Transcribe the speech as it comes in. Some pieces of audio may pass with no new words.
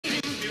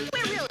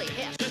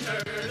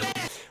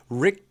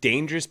Rick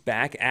Dangerous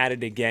back at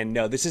it again.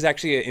 No, this is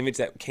actually an image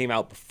that came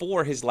out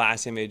before his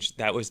last image.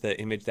 That was the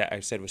image that I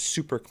said was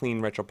super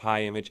clean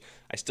RetroPie image.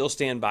 I still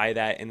stand by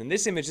that. And in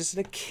this image, this is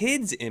a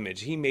kid's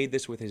image. He made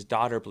this with his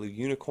daughter, Blue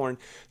Unicorn.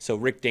 So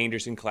Rick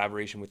Dangerous in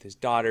collaboration with his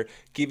daughter,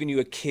 giving you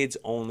a kids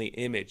only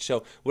image.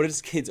 So what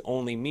does kids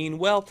only mean?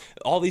 Well,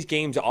 all these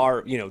games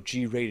are,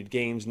 G-rated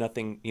games,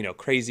 nothing,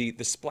 crazy.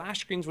 The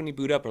splash screens when you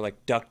boot up are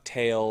like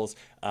DuckTales,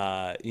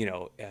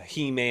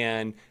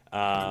 He-Man,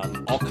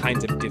 all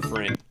kinds of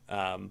different,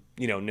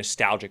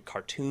 nostalgic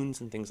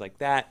cartoons and things like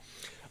that.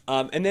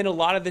 And then a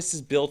lot of this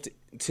is built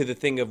to the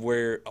thing of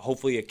where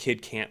hopefully a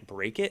kid can't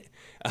break it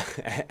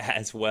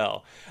as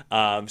well.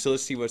 So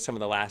let's see what some of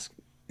the last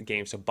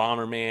games. So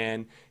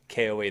Bomberman,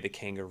 KOA the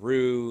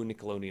Kangaroo,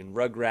 Nickelodeon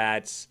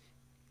Rugrats,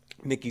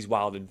 Mickey's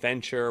Wild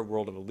Adventure,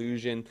 World of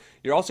Illusion.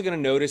 You're also going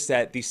to notice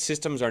that these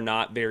systems are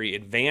not very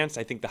advanced.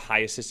 I think the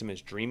highest system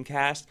is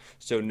Dreamcast,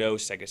 so no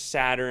Sega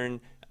Saturn.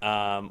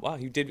 Well,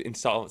 you did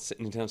install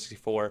Nintendo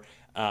 64,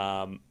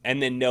 and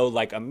then no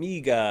like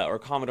Amiga or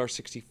Commodore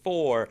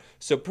 64.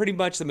 So pretty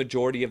much the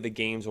majority of the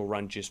games will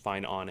run just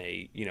fine on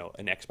an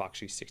Xbox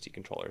 360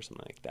 controller or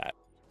something like that.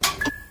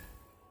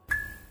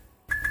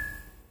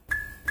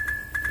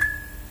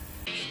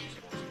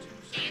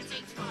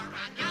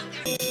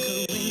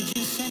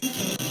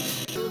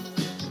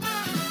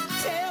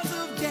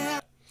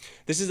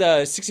 This is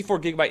a 64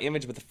 gigabyte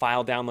image, but the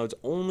file downloads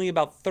only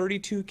about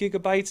 32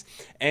 gigabytes.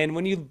 And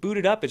when you boot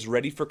it up, it's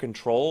ready for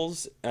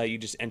controls. You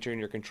just enter in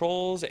your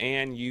controls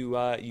and you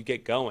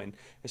get going.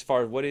 As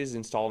far as what is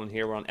installed in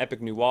here, we're on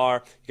Epic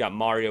Noir. You got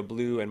Mario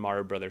Blue and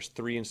Mario Brothers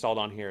 3 installed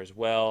on here as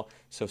well.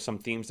 So some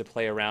themes to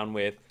play around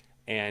with.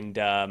 And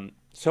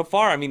so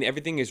far, I mean,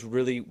 everything is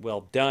really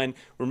well done.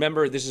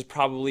 Remember, this is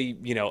probably,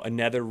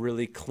 another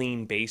really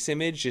clean base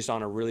image, just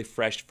on a really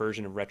fresh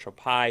version of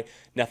RetroPie.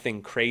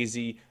 Nothing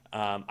crazy.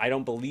 I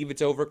don't believe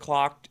it's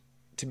overclocked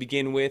to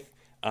begin with,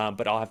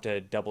 but I'll have to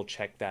double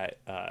check that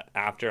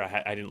after.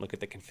 I didn't look at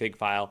the config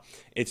file.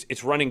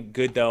 It's running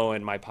good though,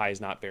 and my Pi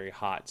is not very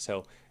hot,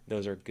 so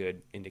those are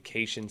good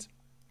indications.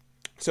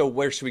 So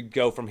where should we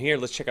go from here?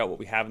 Let's check out what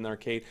we have in the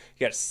arcade.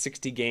 You got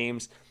 60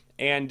 games,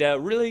 and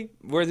really,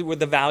 where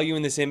the value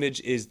in this image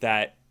is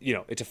that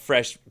it's a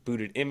fresh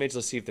booted image.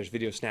 Let's see if there's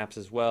video snaps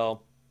as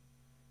well.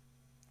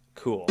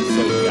 Cool. So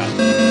you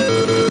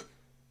got.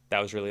 That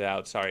was really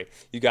loud, sorry.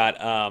 You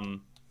got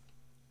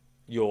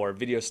your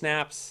video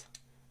snaps,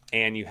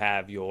 and you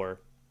have your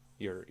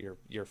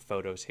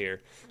photos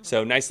here.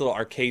 So nice little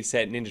arcade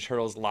set, Ninja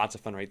Turtles, lots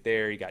of fun right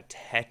there. You got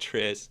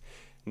Tetris,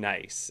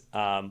 nice.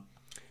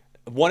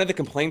 One of the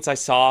complaints I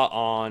saw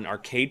on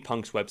Arcade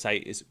Punk's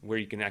website is where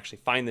you can actually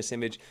find this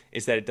image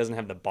is that it doesn't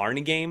have the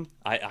Barney game.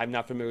 I'm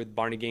not familiar with the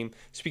Barney game.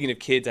 Speaking of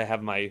kids, I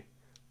have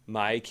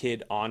my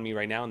kid on me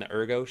right now in the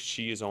Ergo.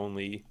 She is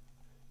only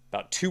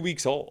about 2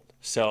 weeks old.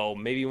 So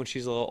maybe when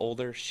she's a little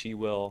older, she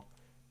will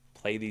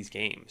play these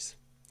games.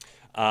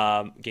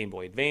 Game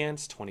Boy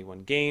Advance,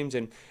 21 games.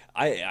 And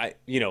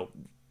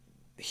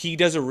he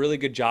does a really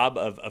good job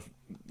of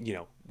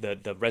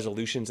the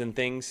resolutions and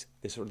things.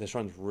 This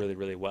runs really,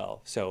 really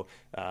well. So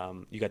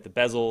you got the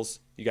bezels,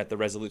 you got the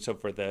resolution. So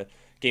for the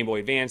Game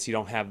Boy Advance, you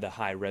don't have the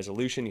high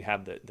resolution. You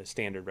have the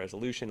standard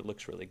resolution. It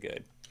looks really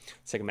good.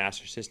 Sega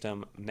Master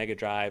System, Mega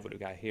Drive, what do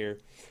we got here?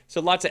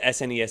 So lots of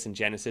SNES and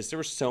Genesis. There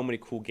were so many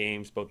cool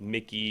games, both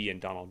Mickey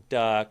and Donald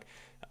Duck,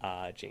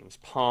 James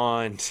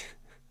Pond,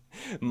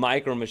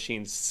 Micro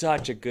Machines,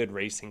 such a good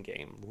racing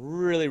game.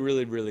 Really,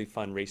 really, really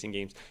fun racing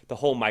games. The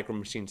whole Micro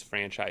Machines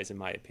franchise, in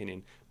my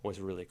opinion, was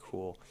really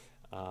cool.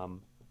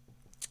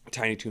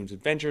 Tiny Toons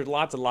Adventure,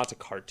 lots and lots of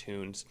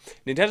cartoons.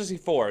 Nintendo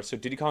 64, so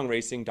Diddy Kong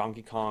Racing,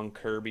 Donkey Kong,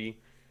 Kirby,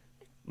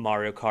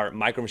 Mario Kart,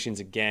 Micro Machines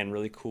again,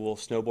 really cool.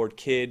 Snowboard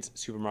Kids,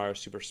 Super Mario,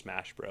 Super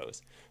Smash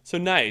Bros. So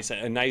nice,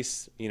 a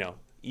nice,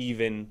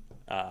 even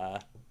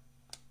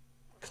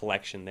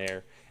collection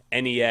there.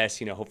 NES,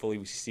 hopefully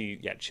we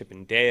see, Chip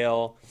and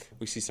Dale.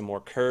 We see some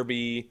more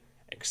Kirby,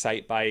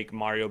 Excite Bike,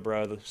 Mario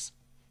Bros,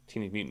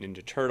 Teenage Mutant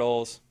Ninja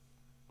Turtles.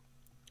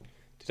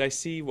 Did I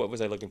see, what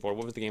was I looking for?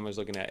 What was the game I was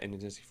looking at in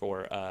Nintendo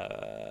 64?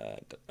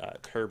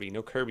 Kirby.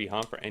 No Kirby,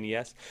 huh, for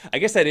NES? I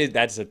guess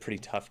that's a pretty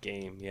tough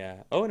game,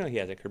 yeah. Oh, no, he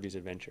has a Kirby's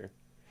Adventure.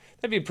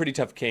 That'd be a pretty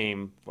tough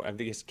game. I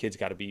think his kids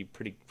got to be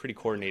pretty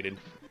coordinated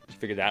to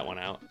figure that one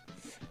out.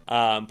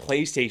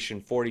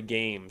 PlayStation, 40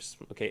 games.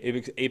 Okay,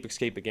 Ape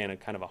Escape, again, a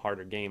kind of a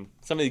harder game.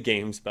 Some of the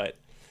games, but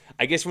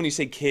I guess when you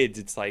say kids,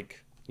 it's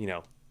like,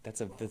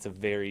 that's a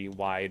very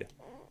wide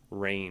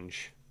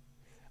range.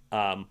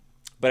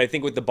 But I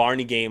think with the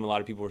Barney game, a lot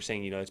of people were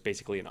saying, it's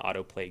basically an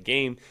autoplay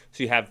game.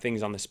 So you have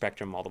things on the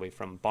spectrum all the way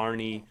from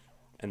Barney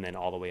and then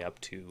all the way up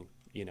to,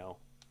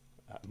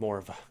 more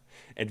of a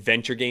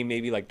adventure game,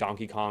 maybe like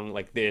Donkey Kong,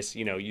 like this.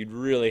 You'd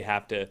really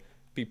have to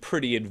be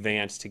pretty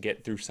advanced to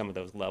get through some of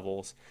those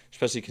levels,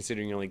 especially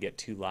considering you only get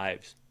 2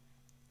 lives.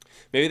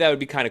 Maybe that would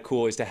be kind of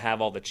cool, is to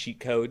have all the cheat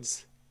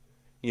codes,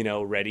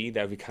 ready.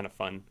 That would be kind of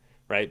fun,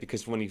 right?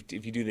 Because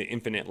if you do the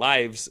infinite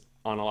lives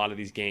on a lot of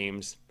these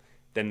games,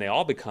 then they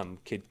all become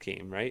kid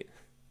game, right?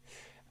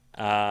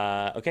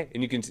 Okay, Okay,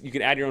 and you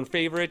can add your own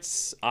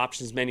favorites.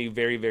 Options menu,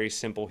 very, very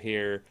simple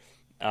here.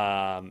 You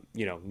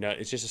know, no,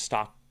 it's just a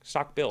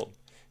stock build,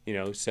 you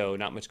know, so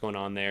not much going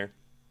on there.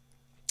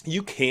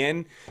 You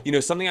can, you know,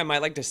 something I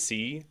might like to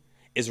see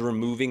is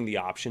removing the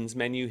options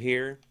menu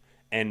here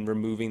and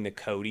removing the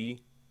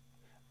Cody.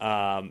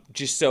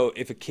 Just so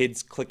if a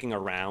kid's clicking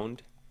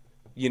around,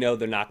 you know,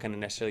 they're not going to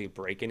necessarily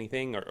break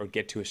anything or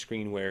get to a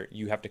screen where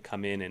you have to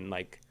come in and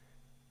like,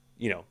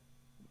 you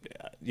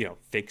know,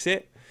 fix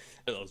it.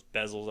 Those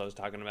bezels I was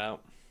talking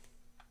about.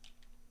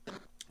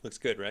 Looks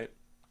good, right?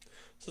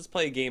 So let's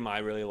play a game I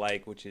really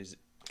like, which is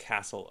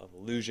Castle of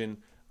Illusion.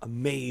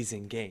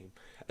 Amazing game.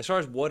 As far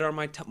as what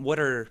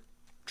are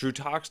Drew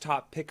Talks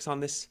top picks on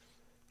this,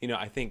 you know,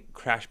 I think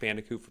Crash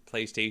Bandicoot for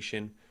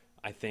PlayStation.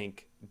 I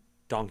think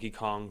Donkey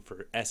Kong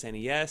for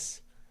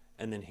SNES,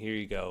 and then here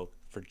you go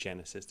for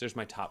Genesis. There's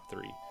my top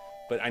 3,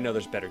 but I know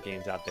there's better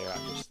games out there.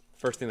 I'm just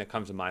first thing that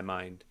comes to my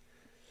mind.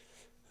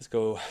 Let's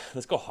go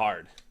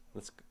hard.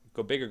 Let's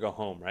go big or go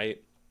home,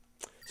 right?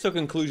 So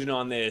conclusion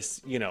on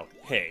this, you know,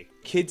 hey,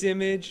 kids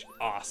image,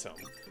 awesome.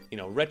 You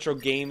know, retro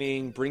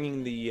gaming,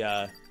 bringing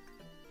the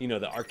you know,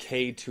 the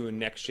arcade to a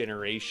next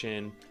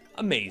generation,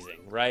 amazing,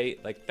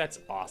 right? Like that's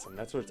awesome.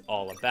 That's what it's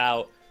all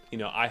about. You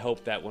know, I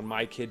hope that when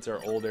my kids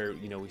are older,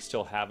 you know, we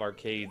still have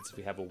arcades.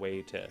 We have a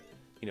way to,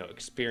 you know,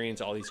 experience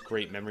all these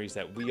great memories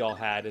that we all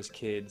had as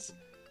kids.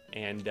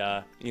 And,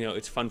 you know,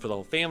 it's fun for the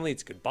whole family.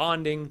 It's good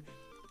bonding.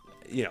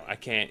 You know, I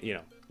can't, you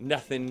know,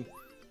 nothing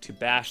to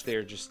bash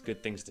there, just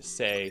good things to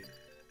say.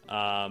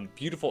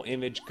 Beautiful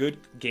image, good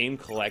game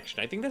collection.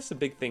 I think that's the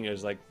big thing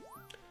is like,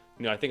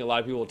 you know, I think a lot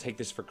of people will take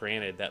this for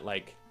granted that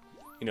like,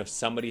 you know,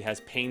 somebody has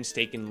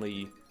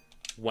painstakingly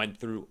went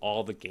through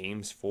all the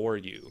games for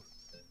you.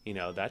 You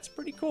know, that's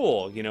pretty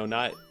cool. You know,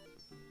 not,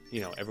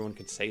 you know, everyone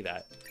could say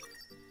that.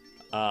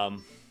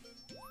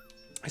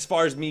 As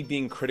far as me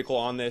being critical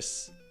on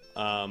this,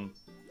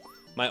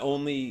 my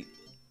only,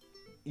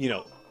 you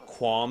know,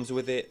 qualms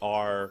with it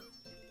are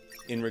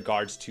in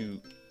regards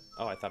to,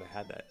 oh, I thought I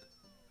had that.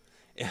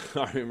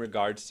 Are in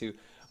regards to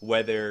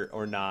whether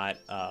or not,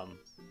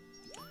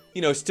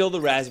 you know, still the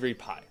Raspberry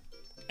Pi.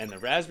 And the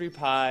Raspberry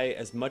Pi,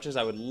 as much as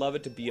I would love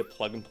it to be a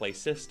plug-and-play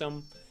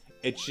system,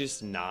 it's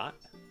just not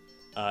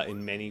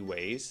in many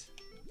ways.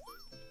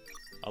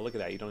 Oh, look at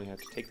that. You don't even have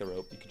to take the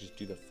rope. You could just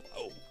do the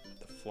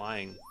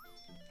flying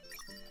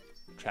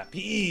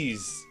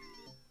trapeze.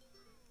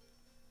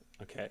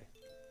 Okay.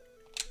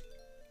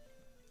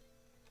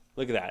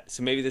 Look at that.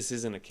 So maybe this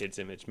isn't a kid's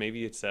image.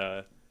 Maybe it's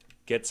a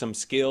get some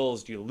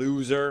skills, you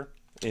loser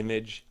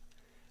image.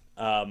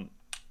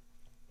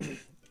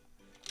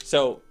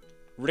 So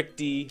Rick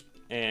D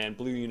and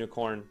Blue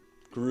Unicorn,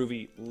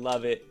 groovy,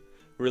 love it,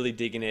 really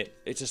digging it.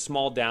 It's a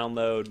small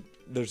download.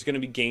 There's gonna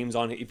be games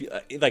on it. If you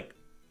like,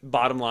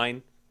 bottom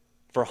line,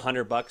 for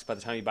 $100 by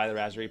the time you buy the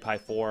Raspberry Pi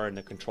 4 and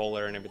the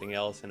controller and everything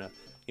else, and a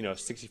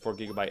 64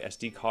 gigabyte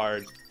SD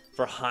card,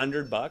 for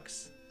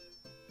 $100,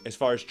 as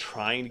far as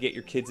trying to get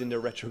your kids into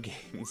retro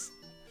games,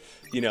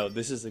 you know,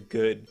 this is a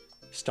good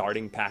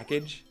starting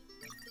package,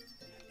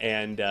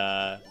 and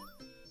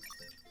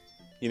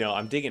you know,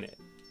 I'm digging it.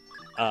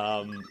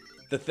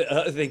 The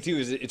other thing too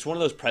is it's one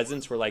of those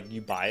presents where like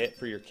you buy it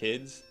for your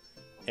kids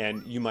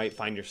and you might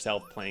find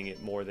yourself playing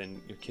it more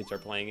than your kids are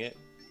playing it,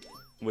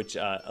 which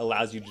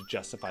allows you to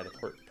justify the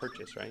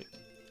purchase, right?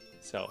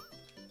 So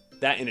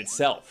that in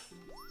itself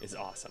is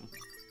awesome.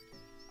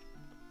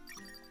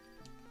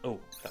 Oh,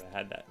 thought I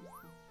had that.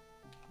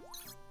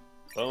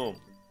 Boom.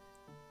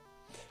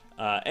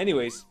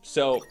 Anyways,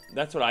 so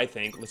that's what I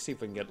think. Let's see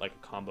if we can get like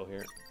a combo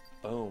here.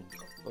 Boom,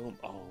 boom.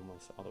 Oh,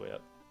 almost all the way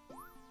up.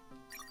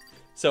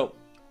 So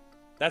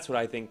that's what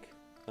I think.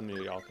 Let me know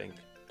what y'all think.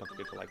 Don't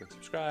forget to like and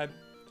subscribe.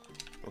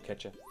 We'll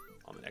catch you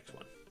on the next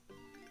one.